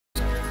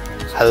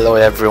Hello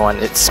everyone,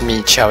 it's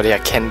me, Chowdia,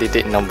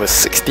 candidate number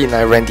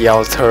 69, Randy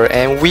Alter,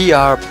 and we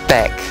are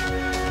back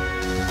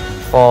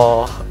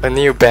for a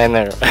new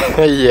banner.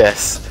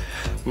 Yes,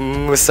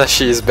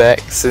 Musashi is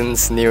back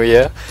since New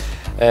Year,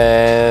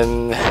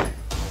 and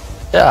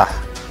yeah,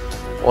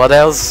 what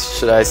else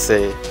should I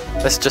say?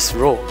 Let's just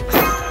roll.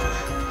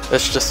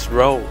 Let's just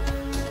roll.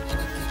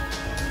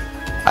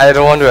 I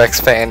don't want to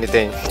expect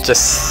anything,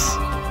 just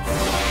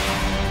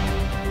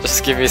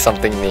give me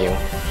something new.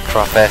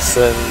 Craft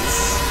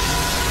Essence,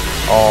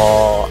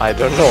 or I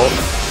don't know,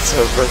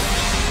 server.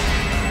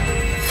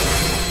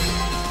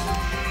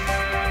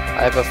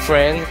 I have a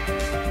friend,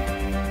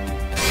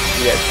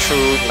 he had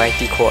through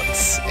 90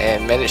 quartz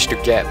and managed to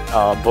get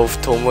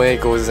both Tomoe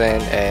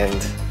Gozen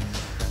and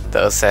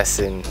the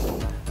assassin.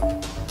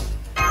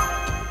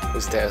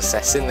 Who's the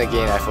assassin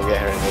again? I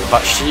forget her name,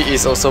 but she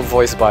is also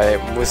voiced by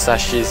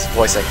Musashi's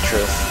voice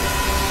actress.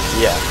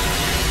 Yeah.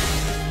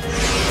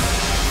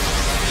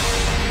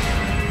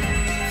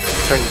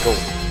 Turn go.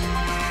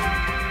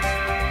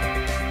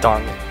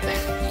 Darn it.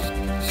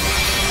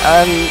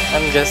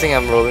 I'm guessing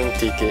I'm rolling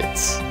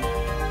tickets.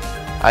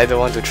 I don't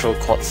want to throw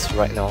quartz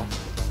right now,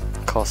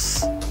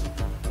 cause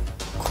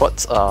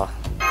quartz are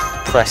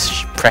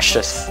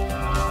precious,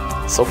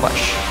 so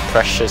much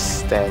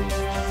precious than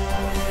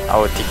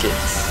our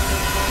tickets.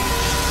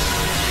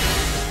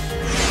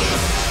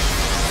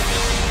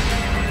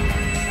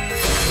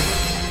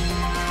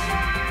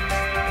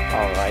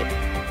 Alright.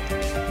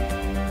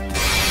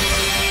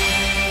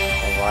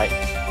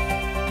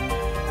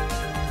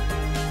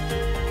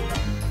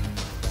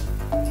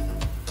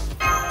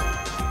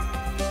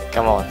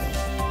 Come on.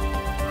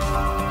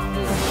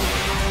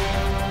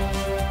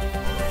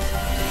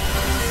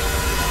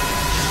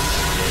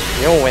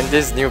 You know, when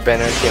this new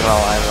banner came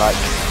out, I'm like,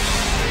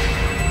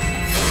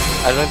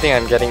 I don't think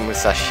I'm getting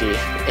Musashi.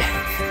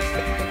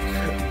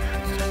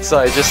 So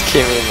I just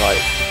came in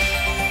like,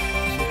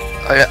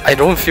 I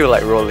don't feel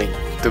like rolling,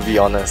 to be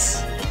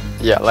honest.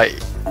 Yeah, like,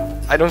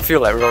 I don't feel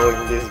like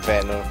rolling this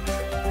banner,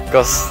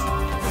 because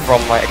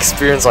from my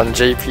experience on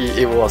JP,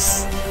 it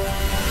was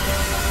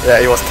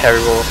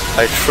terrible.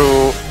 I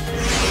threw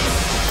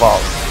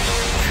about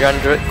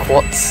 300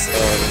 quartz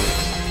and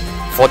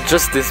for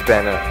just this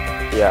banner,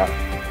 yeah,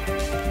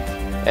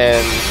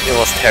 and it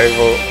was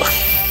terrible.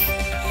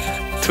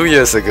 2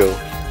 years ago.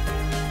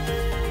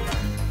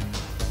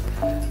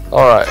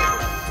 Alright.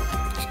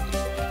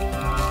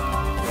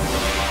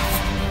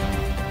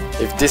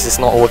 If this is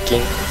not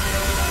working,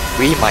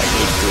 we might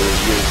need to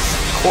use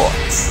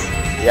quartz.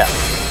 Yeah.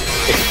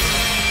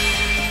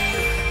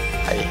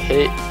 I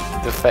hate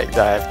the fact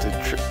that I have to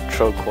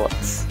throw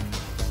quartz.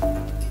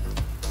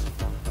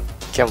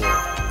 Come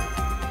on.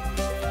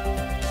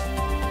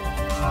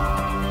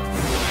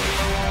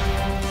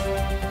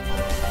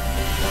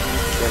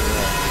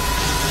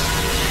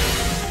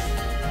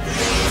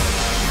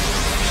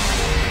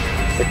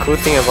 The cool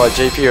thing about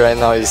JP right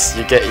now is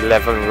you get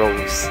 11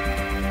 rolls.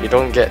 You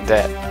don't get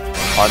that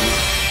on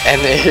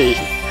NA.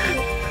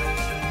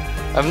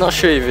 I'm not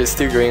sure if it's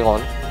still going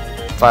on,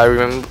 but I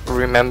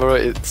remember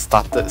it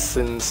started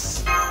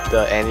since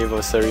the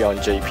anniversary on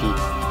JP.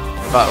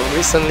 But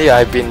recently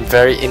I've been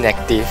very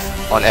inactive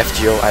on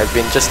FGO. I've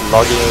been just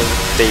logging in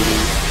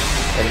daily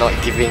and not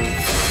giving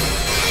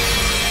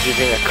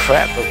a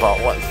crap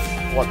about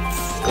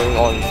what's going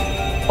on.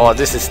 Oh,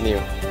 this is new.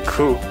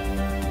 Cool.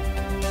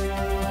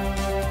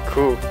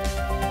 Cool.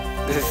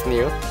 This is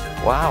new.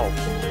 Wow.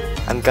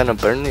 I'm gonna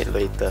burn it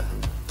later.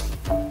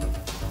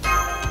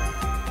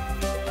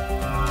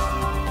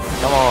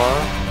 Come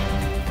on.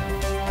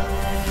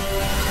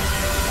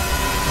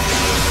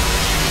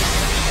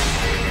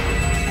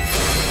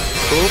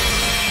 Cool.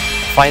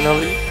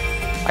 Finally,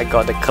 I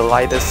got the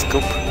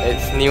kaleidoscope.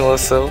 It's new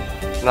also.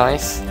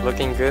 Nice.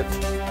 Looking good.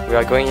 We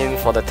are going in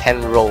for the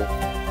 10 roll.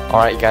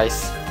 Alright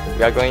guys.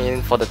 We are going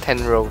in for the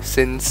 10 roll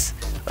since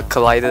a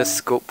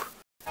kaleidoscope.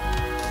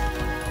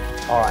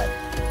 Alright,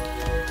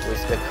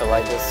 with the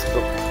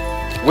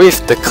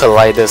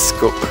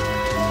kaleidoscope,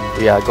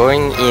 we are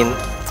going in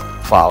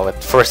for our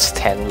first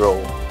 10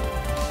 roll,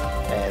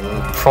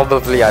 and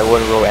probably I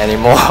won't roll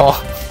anymore.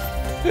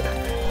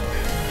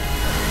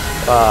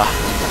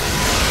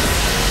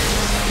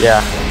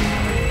 Yeah,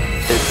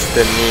 it's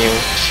the new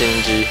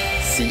Shinji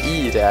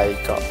CE that I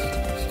got.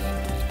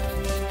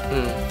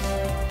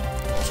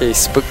 Okay,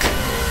 spook,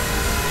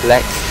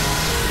 lag.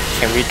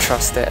 Can we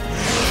trust that?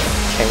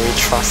 Can we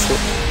trust it?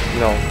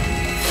 No,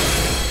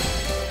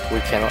 we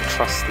cannot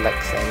trust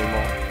Lex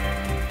anymore.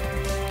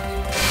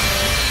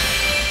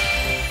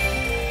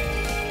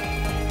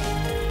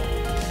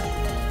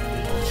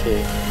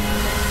 Okay,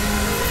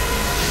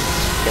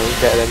 can we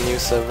get a new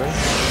server?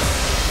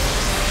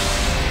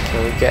 Can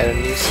we get a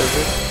new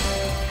server?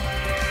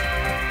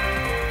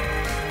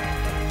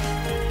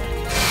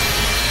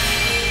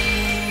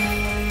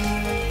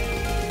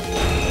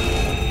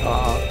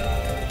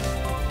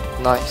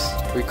 Nice,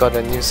 we got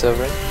a new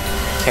server.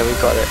 Can we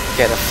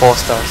get a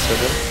 4-star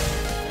server?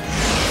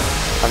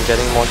 I'm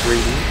getting more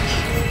greedy.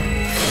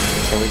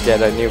 Can we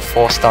get a new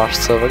 4-star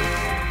server?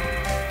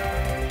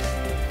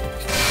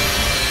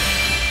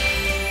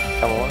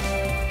 Come on.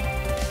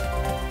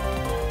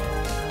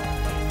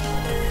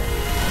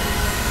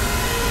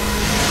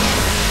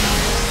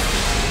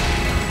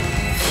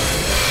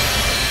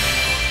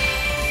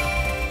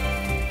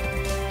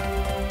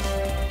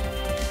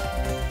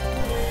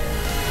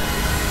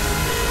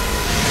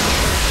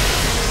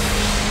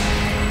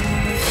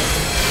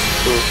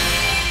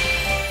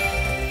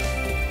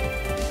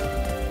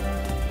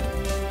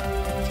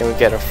 Can we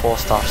get a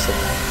 4-star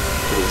signal,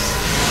 please?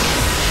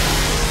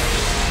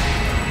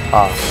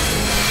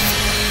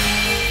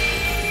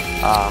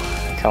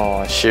 Come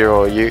on,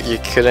 Shiro, you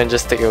couldn't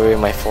just take away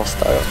my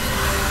 4-star.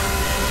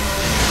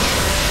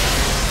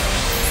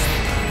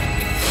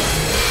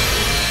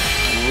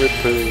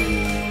 Ripple.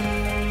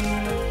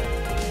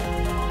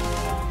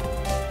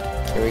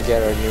 Can we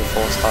get a new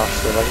 4-star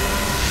signal?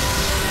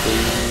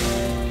 Please?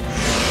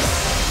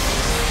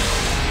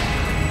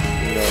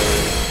 No.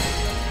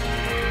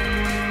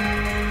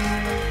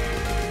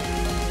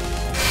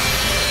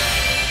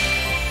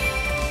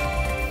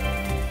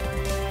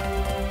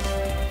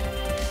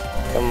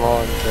 Come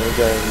on, can we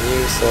get a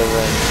new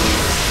server,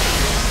 please?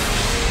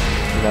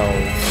 No.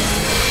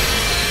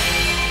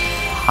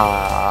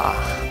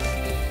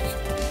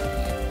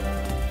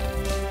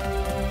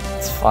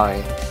 It's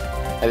fine.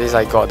 At least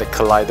I got the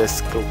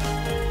kaleidoscope.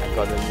 I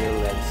got the new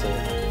lens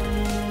here.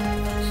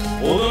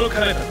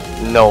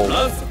 No.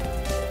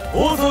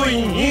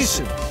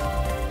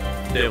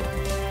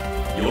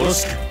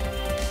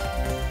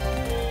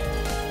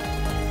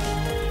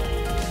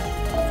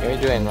 Can we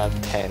do another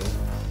 10?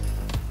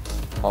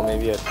 Or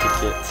maybe a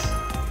ticket.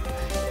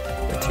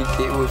 A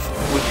ticket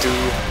would do.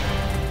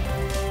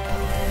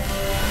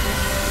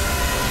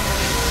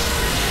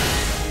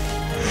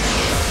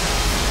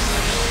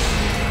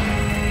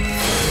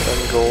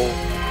 Don't go.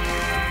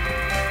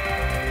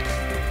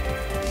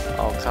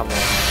 Oh, come on.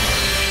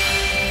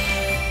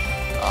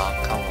 Oh,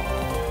 come on.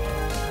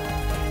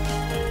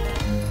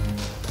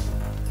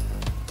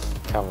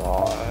 Come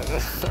on.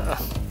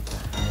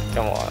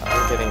 Come on,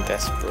 I'm getting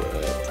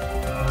desperate.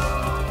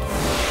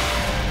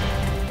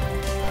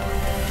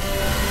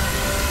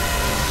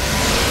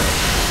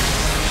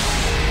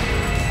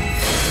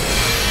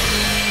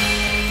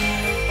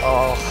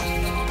 Oh.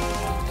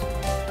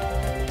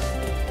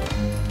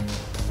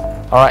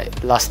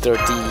 Alright, last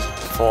 30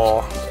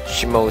 for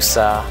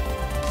Shimousa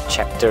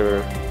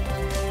chapter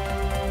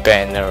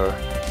banner.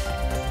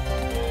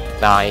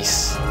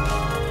 Nice.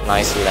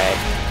 Nice leg.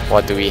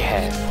 What do we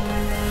have?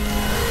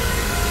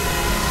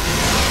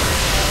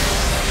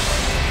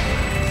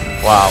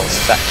 Wow,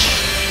 such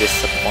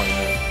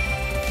disappointment.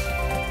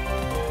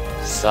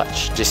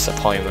 Such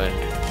disappointment.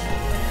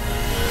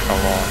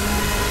 Come on.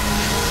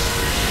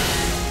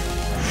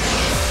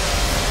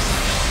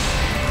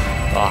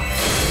 Ah,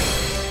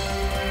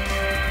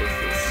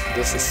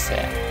 this is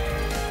sad.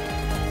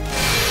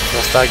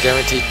 Was that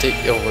guarantee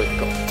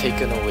got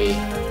taken away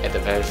at the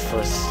very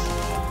first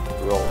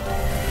roll?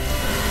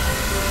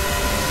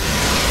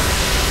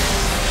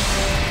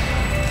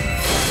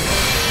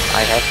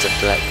 I have the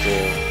black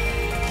veil.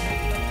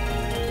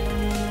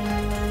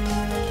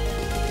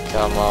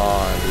 Come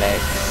on,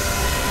 legs.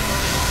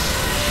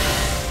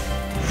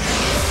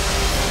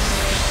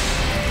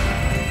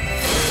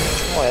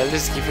 Or at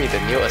least give me the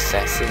new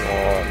assassin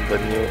or the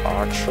new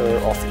archer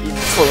of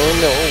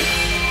Inferno.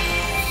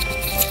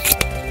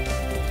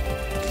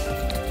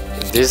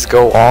 If this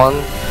go on,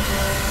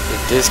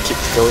 if this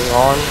keeps going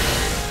on,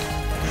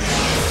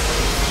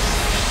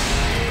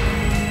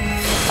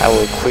 I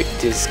will quit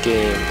this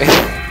game.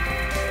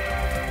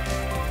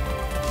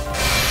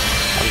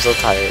 I'm so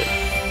tired.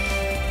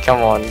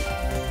 Come on.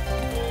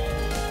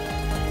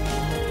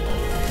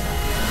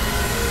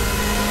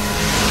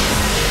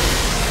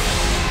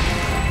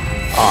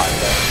 Oh,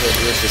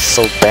 this is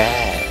so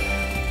bad.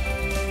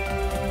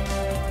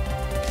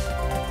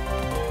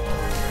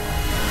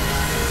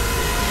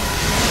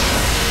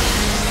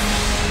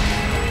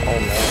 Oh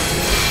man,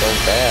 this is so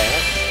bad.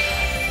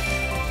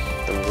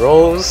 The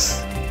rolls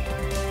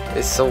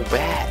is so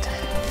bad.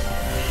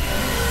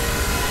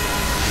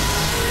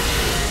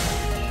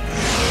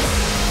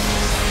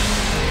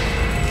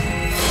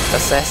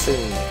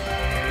 Assassin,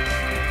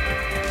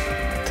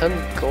 turn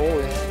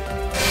gold.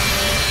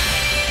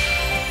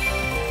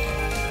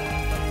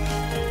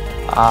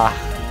 Ah,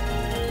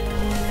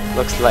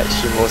 looks like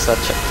Shimousa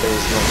chapter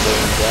is not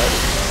going well.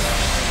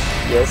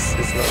 Yes,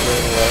 it's not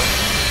going well.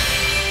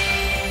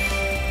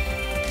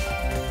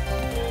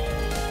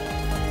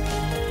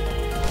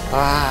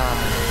 Ah,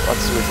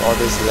 what's with all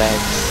these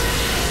lags?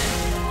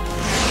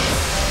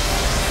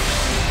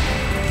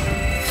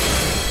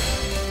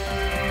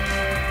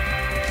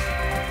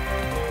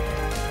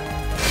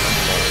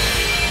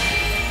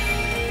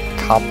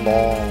 Come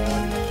on.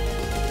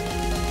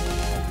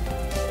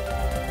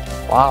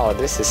 Wow,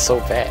 this is so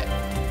bad.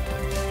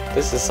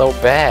 This is so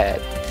bad.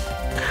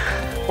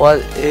 What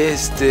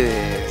is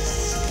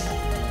this?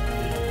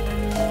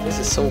 This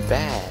is so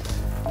bad.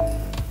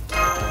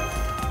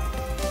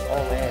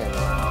 Oh man,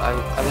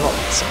 I'm not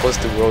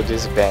supposed to roll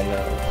this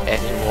banner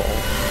anymore.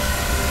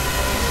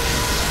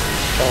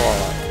 Come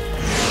on.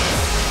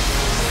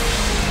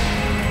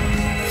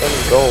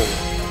 go.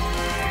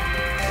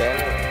 Damn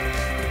it.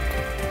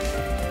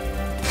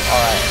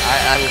 Alright,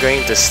 I'm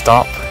going to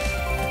stop.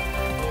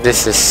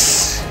 This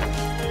is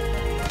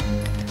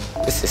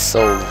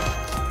so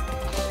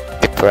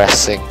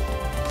depressing.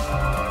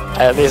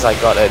 At least I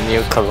got a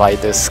new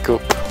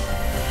kaleidoscope.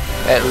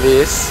 At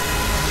least.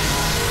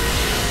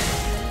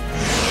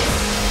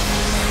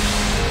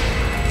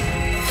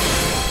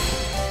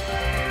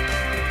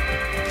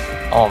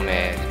 Oh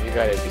man, you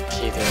gotta be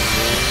kidding me.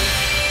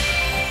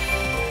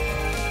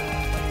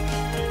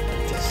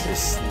 This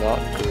is not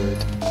good.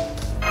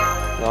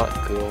 Not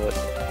good.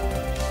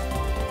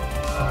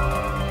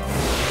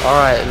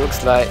 Alright,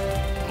 looks like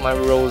my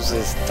rose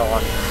is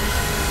done.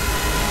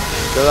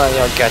 Good on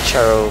your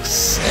gacha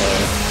rose,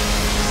 and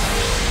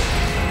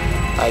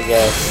I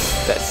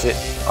guess that's it.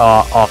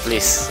 Oh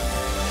please.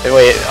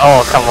 Wait,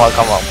 oh come on.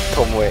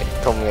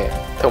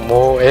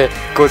 Tomoe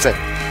Gozen.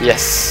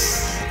 Yes.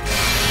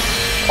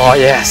 Oh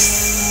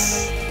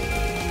yes.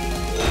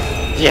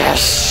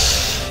 Yes.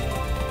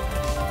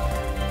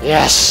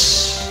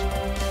 Yes.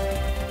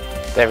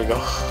 There we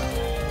go.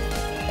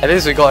 At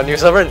least we got a new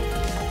sovereign.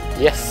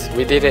 Yes,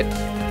 we did it.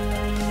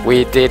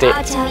 We did it.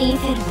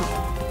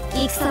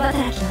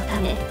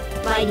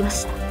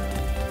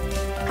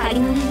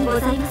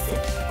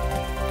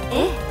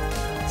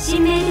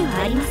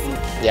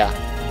 Yeah.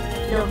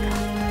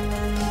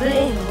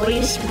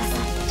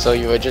 So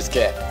you will just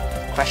get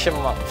question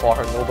mark for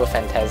her noble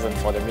phantasm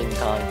for the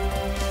meantime,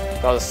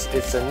 because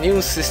it's a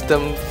new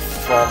system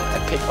from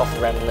Epic of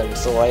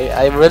Remnants, so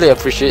I really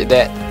appreciate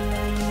that.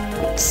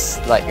 It's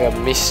like a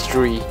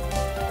mystery.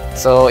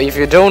 So if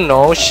you don't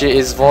know, she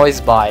is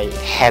voiced by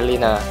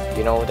Helena,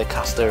 you know, the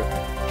caster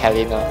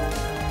Helena.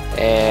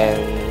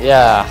 And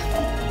yeah,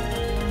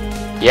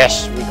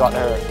 yes, we got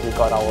her. We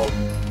got our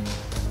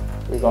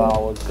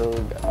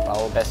girl,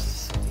 our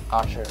best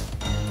archer.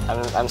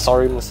 I'm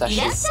sorry,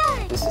 Musashi.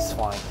 This is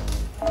fine.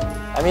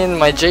 I mean,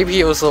 my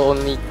JP also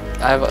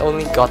I've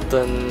only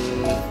gotten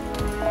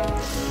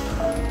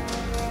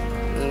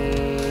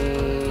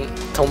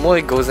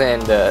Tomoe Gozen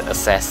and the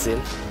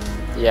assassin.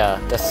 Yeah,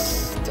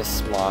 that's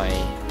my.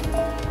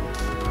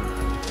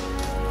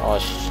 Oh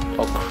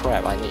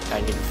crap! I need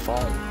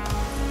farm.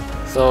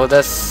 So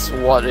that's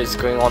what is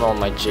going on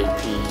my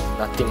JP.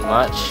 Nothing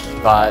much,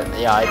 but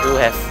yeah, I do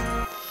have.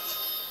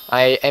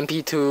 I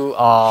MP2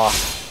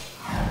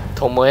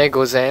 Tomoe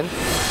Gozen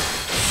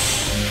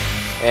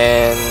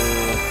and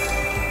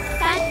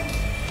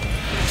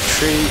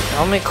 3.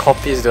 How many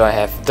copies do I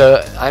have?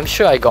 I'm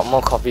sure I got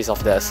more copies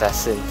of the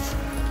assassins.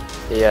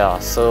 Yeah,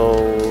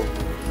 so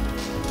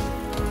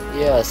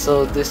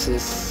this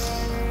is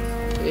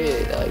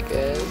it, I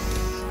guess.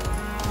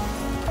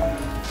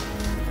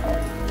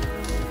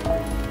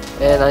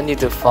 And I need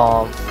to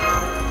farm.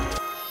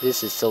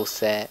 This is so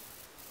sad.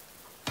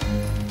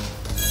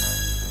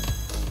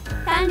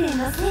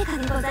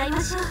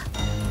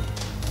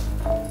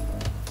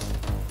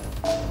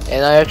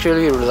 And I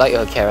actually like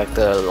her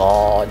character a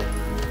lot.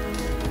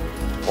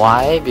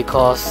 Why?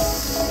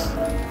 Because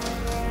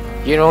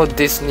you know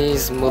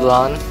Disney's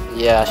Mulan?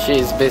 Yeah, she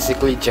is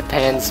basically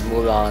Japan's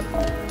Mulan.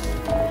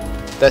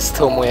 That's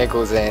Tomoe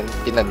Gozen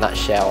in a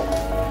nutshell.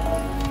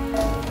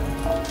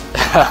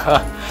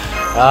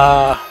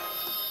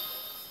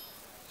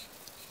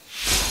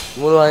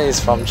 Mulan is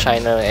from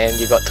China and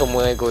you got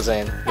Tomoe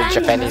Gozen, the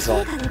Japanese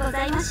one.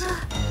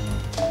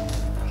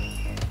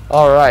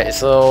 Alright,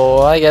 so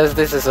I guess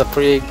this is a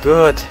pretty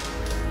good,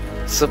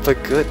 super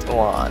good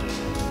one.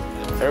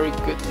 Very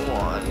good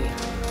one.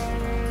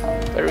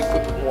 Very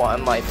good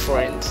one, my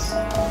friends.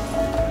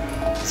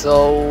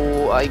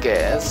 So I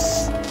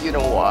guess, you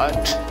know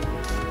what?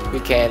 We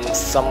can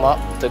sum up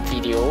the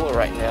video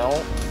right now.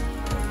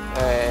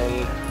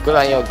 And good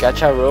on your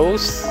gacha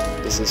rolls.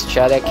 This is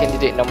Chada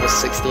candidate number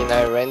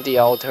 69, Randy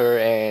Alter,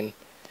 and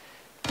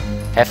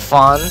have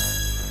fun.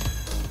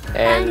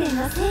 And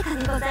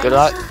good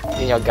luck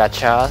in your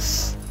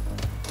gachas.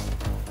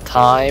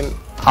 Time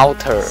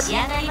outer.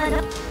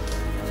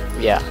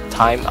 Yeah,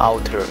 time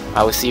outer.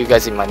 I will see you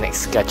guys in my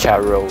next gacha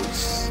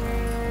rolls.